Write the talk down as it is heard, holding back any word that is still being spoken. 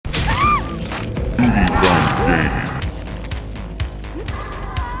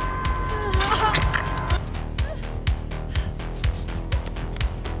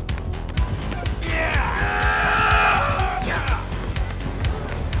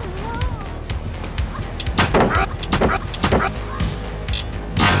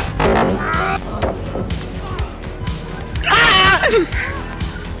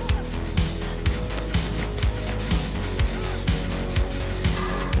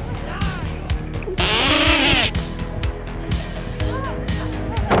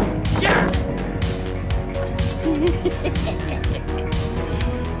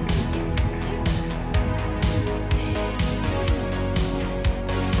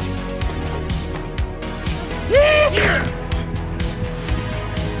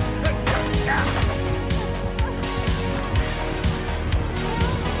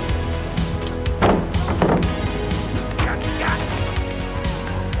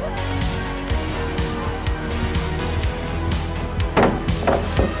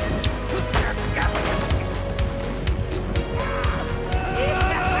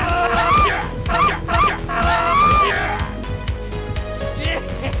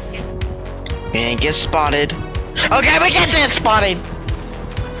We didn't get spotted. Okay, we get that spotted!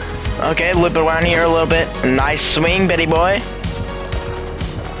 Okay, loop around here a little bit. Nice swing, Betty boy.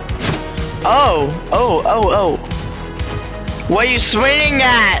 Oh! What are you swinging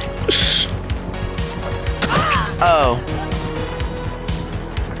at? Oh.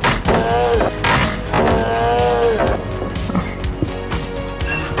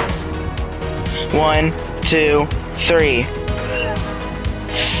 One, two, three.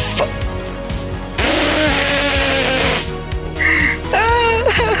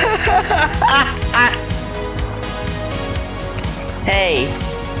 Hey,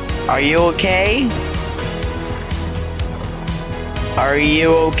 are you okay? Are you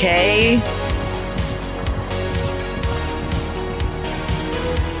okay?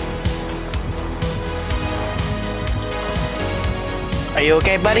 Are you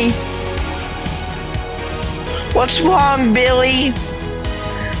okay, buddy? What's wrong, Billy?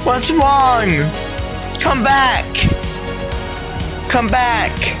 What's wrong? Come back! Come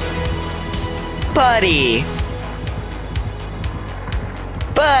back! Buddy!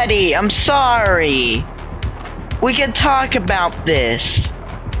 Buddy, I'm sorry! We can talk about this.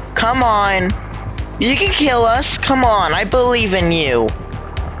 Come on. You can kill us. Come on, I believe in you.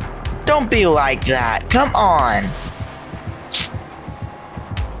 Don't be like that. Come on.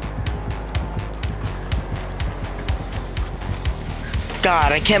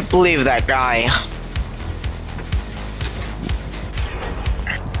 God, I can't believe that guy.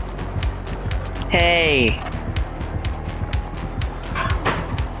 Hey.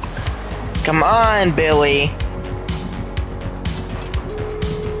 Come on, Billy.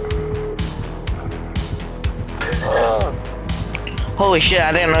 Holy shit,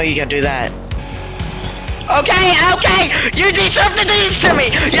 I didn't know you could do that. Okay, you deserve to do this to me!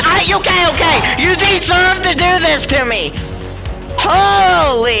 Okay, you deserve to do this to me!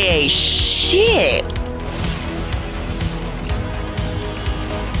 Holy shit!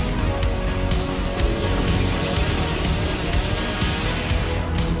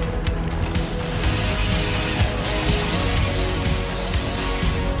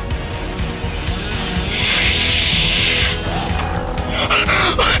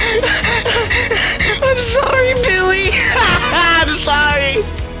 I'm sorry, Billy. I'm sorry.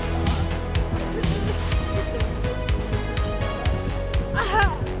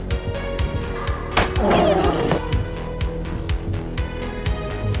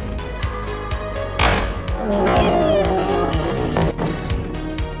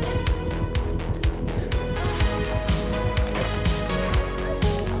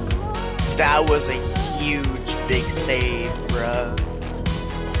 That was a huge, big save, bruh.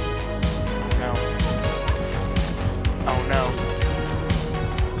 No. Oh no.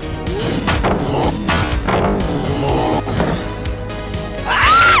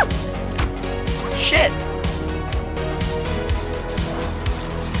 Ah! Shit.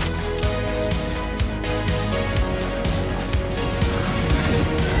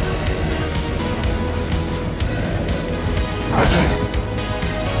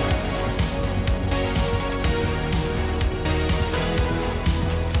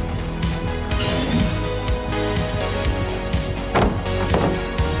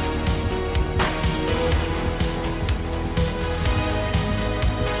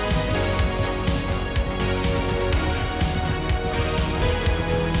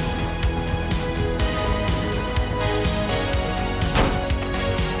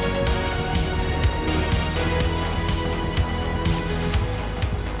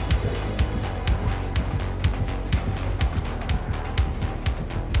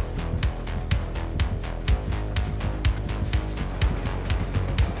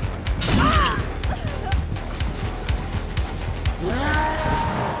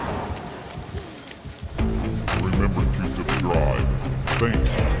 Remember to subscribe.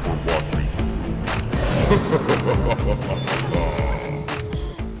 Thanks for watching.